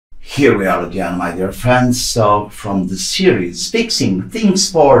Here we are again, my dear friends. So from the series Fixing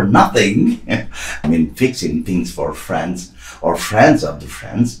Things for Nothing, I mean fixing things for friends or friends of the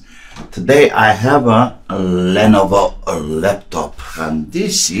friends, today I have a Lenovo laptop, and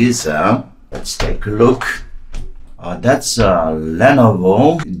this is a, let's take a look, that's a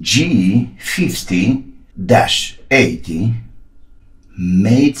Lenovo G50-AT,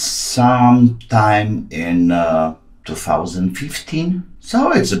 made sometime in 2015.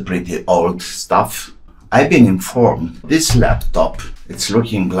 So it's a pretty old stuff. I've been informed this laptop, it's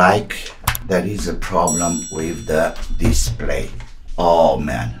looking like there is a problem with the display. Oh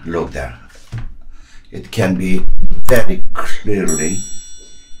man, look there. It can be very clearly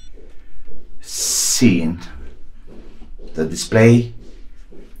seen. The display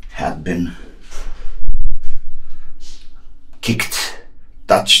had been kicked,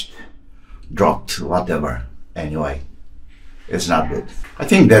 touched, dropped, whatever. Anyway, it's not good. I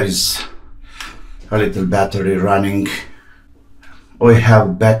think there is a little battery running. We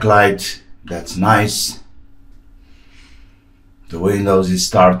have backlight, that's nice. The Windows is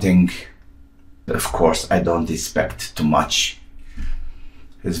starting. Of course, I don't expect too much.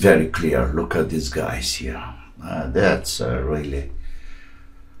 It's very clear. Look at these guys here. That's a really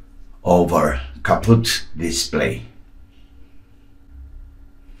over kaput display.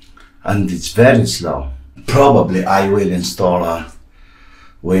 And it's very slow. Probably I will install a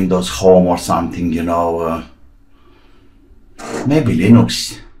Windows Home or something, you know, maybe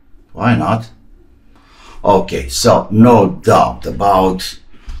Linux, why not? Okay, so no doubt about,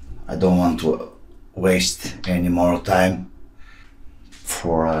 I don't want to waste any more time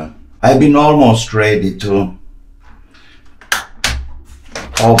for, I've been almost ready to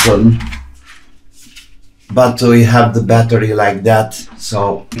open, but we have the battery like that,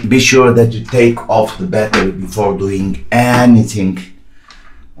 so be sure that you take off the battery before doing anything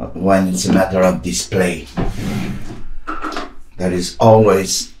when it's a matter of display. There is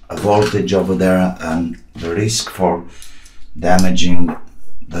always a voltage over there, and the risk for damaging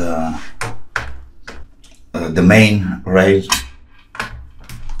the main rail,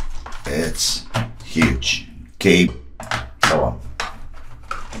 it's huge. Cable, so on.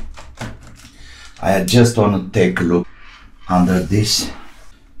 I just want to take a look under this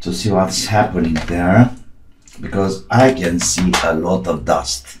to see what's happening there, because I can see a lot of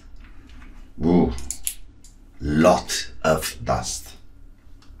dust. Ooh, lot of dust.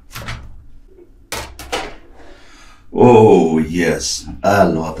 Oh yes, a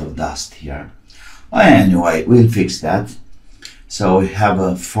lot of dust here. Anyway, we'll fix that. So we have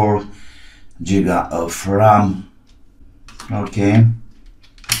a 4 GB of RAM. Okay.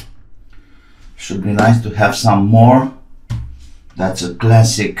 Should be nice to have some more. That's a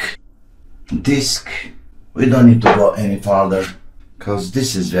classic disk. We don't need to go any further because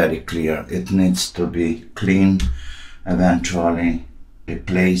this is very clear. It needs to be cleaned, eventually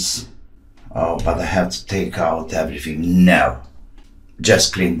replace. Oh, but I have to take out everything. No,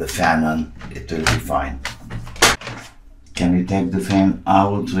 just clean the fan and it will be fine. Can we take the fan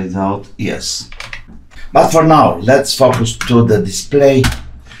out without? Yes. But for now, let's focus to the display.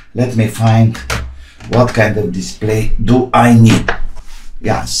 Let me find what kind of display do I need.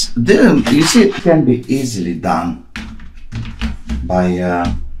 Yes, you see, it can be easily done by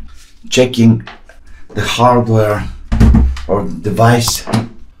checking the hardware or the device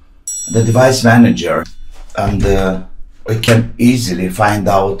manager, and we can easily find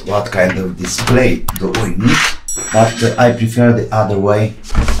out what kind of display do we need. But I prefer the other way.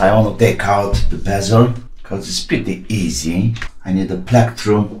 I want to take out the bezel because it's pretty easy. I need a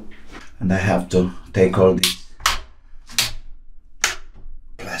plectrum, and I have to take all this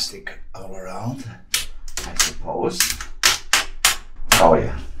plastic all around, I suppose. Oh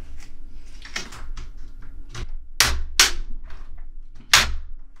yeah.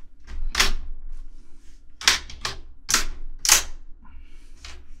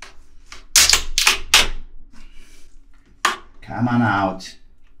 Come on out.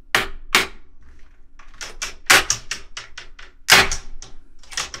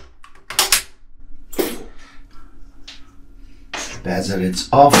 Bezel, it's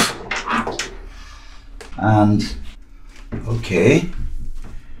off. And okay,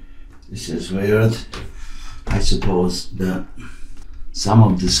 this is weird. I suppose some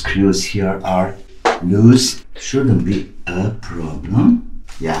of the screws here are loose. Shouldn't be a problem.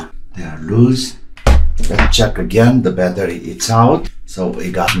 Yeah, they are loose. Let's check again. The battery, it's out, so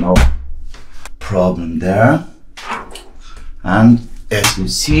we got no problem there. And as you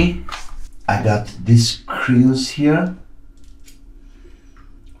see, I got these screws here,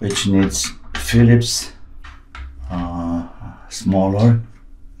 which needs Phillips smaller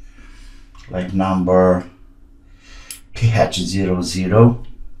like number PH00.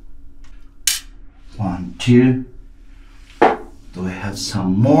 1, 2. Do we have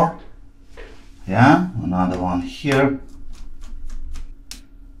some more? Yeah, another one here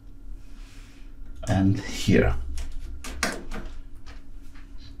and here.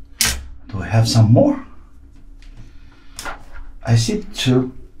 Do we have some more? I see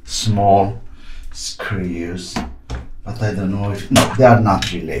 2 small screws, but I don't know if, no, they are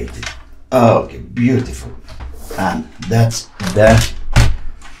not related. Okay, beautiful. And that's the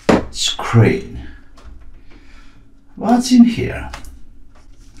screen. What's in here?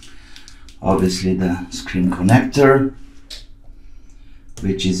 Obviously the screen connector,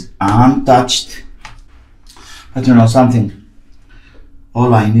 which is untouched. But you know something,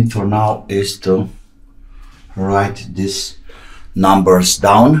 all I need for now is to write these numbers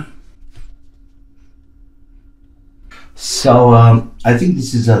down. So I think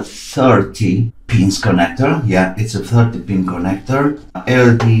this is a 30 pins connector. Yeah, it's a 30 pin connector.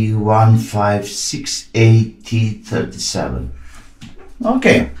 LTN156AT37.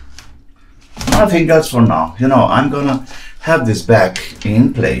 Okay, nothing else for now. You know, I'm gonna have this back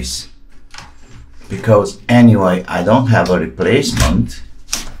in place because anyway I don't have a replacement.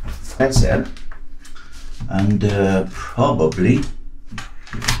 That's it. And probably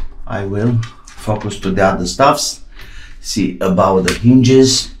I will focus to the other stuffs, see about the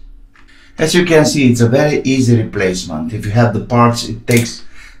hinges. As you can see, it's a very easy replacement. If you have the parts, it takes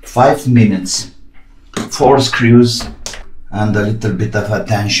 5 minutes, 4 screws and a little bit of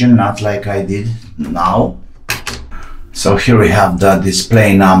attention, not like I did now. So here we have the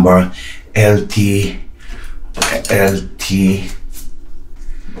display number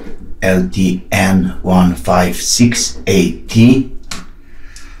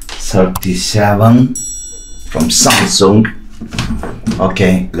from Samsung.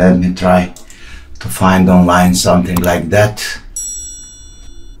 Okay, let me try to find online something like that.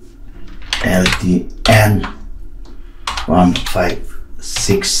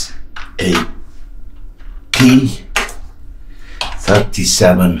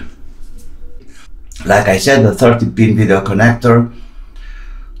 LTN156AT37. Like I said, the 30 pin video connector.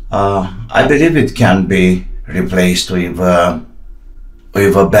 I believe it can be replaced with a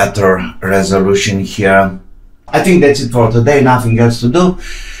better resolution here. I think that's it for today, nothing else to do.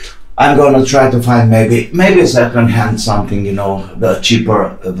 I'm gonna try to find maybe a second-hand something, you know, the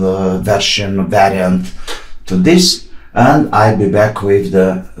cheaper variant to this, and I'll be back with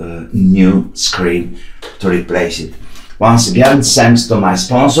the new screen to replace it. Once again, thanks to my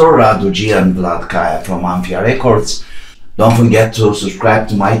sponsor Radu G and Vlad Kaya from Amphia Records. Don't forget to subscribe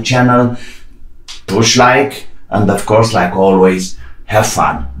to my channel, push like, and of course, like always, have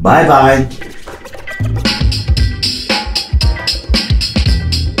fun. Bye bye.